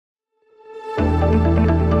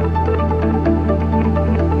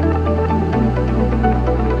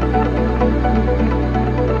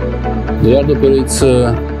The yard operates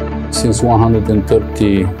since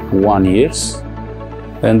 131 years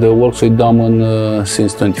and works with Damen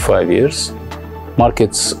since 25 years.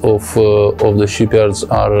 Markets of the shipyards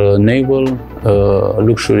are naval,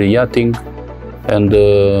 luxury yachting and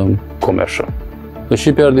commercial. The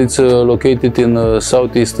shipyard is located in the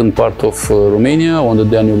southeastern part of Romania on the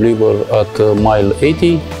Danube River at mile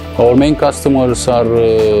 80. Our main customers are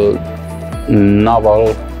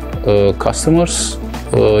naval customers,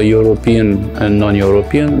 European and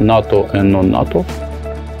non-European, NATO and non-NATO,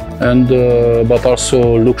 and but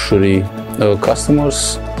also luxury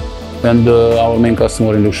customers. And our main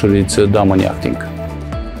customer in luxury is Damen Yachting.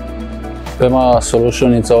 PEMA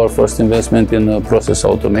solution is our first investment in process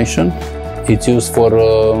automation. It's used for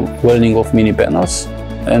welding of mini panels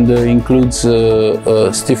and includes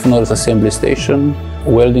a stiffener assembly station,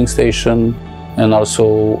 welding station, and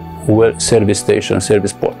also service station,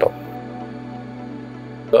 service portal.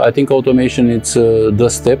 I think automation is the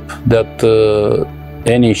step that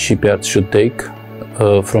any shipyard should take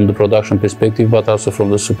from the production perspective, but also from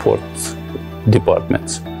the support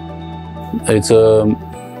departments. It's a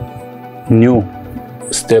new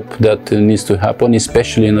step that needs to happen,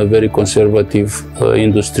 especially in a very conservative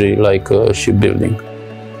industry like shipbuilding.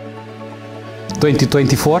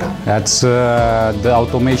 2024, that's the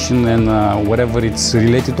automation and whatever it's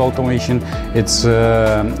related to automation, it's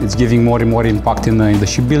giving more and more impact in the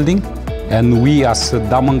shipbuilding. And we as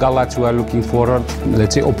Damen Galati, we are looking forward,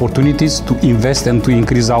 let's say, opportunities to invest and to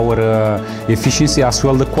increase our efficiency as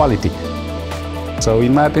well the quality. So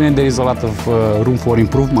in my opinion, there is a lot of room for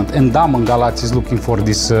improvement, and Damen Galati is looking for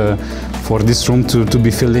this room to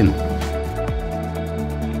be filled in.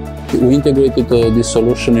 We integrated this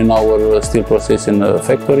solution in our steel processing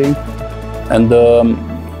factory, and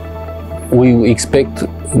we expect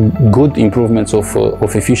good improvements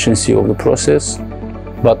of efficiency of the process,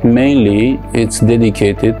 but mainly it's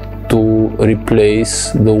dedicated to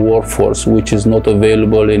replace the workforce which is not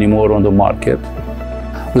available anymore on the market.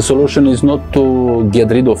 The solution is not to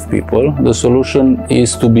get rid of people, the solution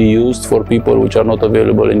is to be used for people which are not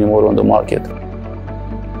available anymore on the market.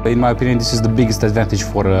 In my opinion, this is the biggest advantage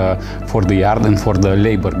for the yard and for the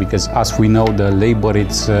labor, because as we know, the labor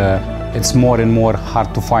it's more and more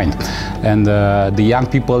hard to find, and the young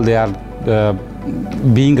people, they are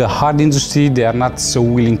being a hard industry, they are not so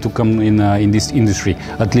willing to come in this industry,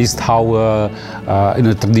 at least how in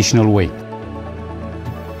a traditional way.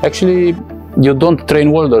 Actually, you don't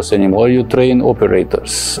train welders anymore, you train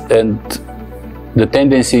operators, and the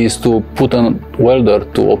tendency is to put a welder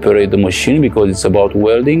to operate the machine because it's about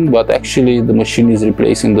welding, but actually the machine is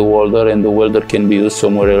replacing the welder, and the welder can be used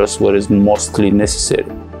somewhere else where it's mostly necessary.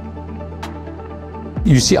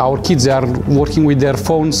 You see, our kids are working with their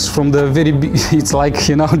phones from the very it's like,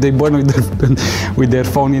 you know, they born with their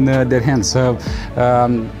phone in their hands.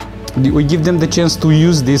 We give them the chance to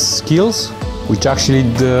use these skills, which actually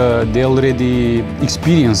they already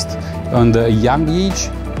experienced on the young age,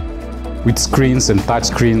 with screens and touch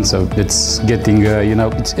screens. So it's getting, you know,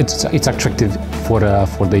 it's attractive for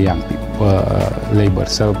the young people, labor.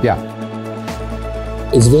 So yeah,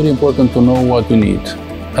 it's very important to know what you need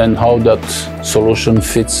and how that solution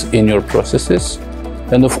fits in your processes.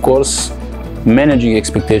 And of course, managing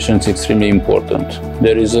expectations is extremely important.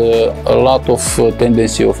 There is a lot of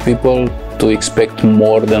tendency of people to expect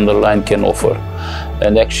more than the line can offer.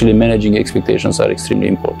 And actually managing expectations are extremely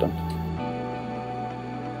important.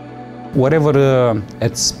 Whatever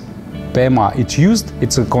it's PEMA it's used,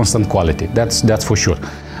 it's a constant quality, that's for sure.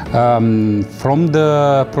 From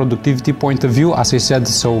the productivity point of view, as I said,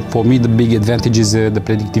 so for me the big advantage is the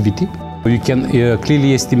predictivity. You can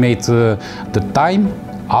clearly estimate the time,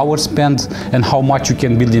 hours spent, and how much you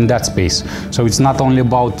can build in that space. So it's not only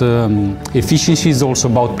about efficiency, it's also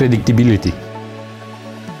about predictability.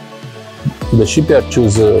 The shipyard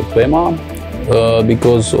chose PEMA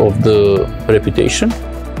because of the reputation,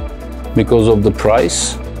 because of the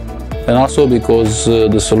price, and also because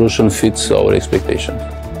the solution fits our expectations.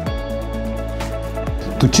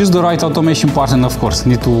 To choose the right automation partner, of course,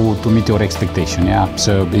 need to meet your expectation. Yeah,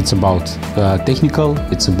 so it's about technical,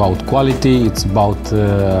 it's about quality, it's about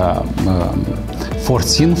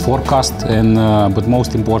forecast, and but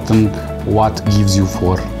most important, what gives you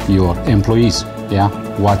for your employees. Yeah,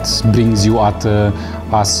 what brings you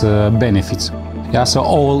as benefits. Yeah, so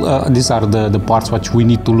all these are the parts which we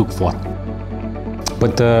need to look for.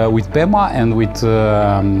 But with PEMA and with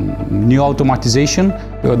new automatization,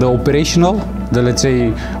 the operational, let's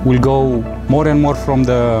say, will go more and more from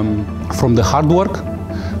the hard work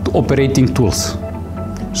to operating tools.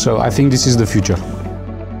 So I think this is the future.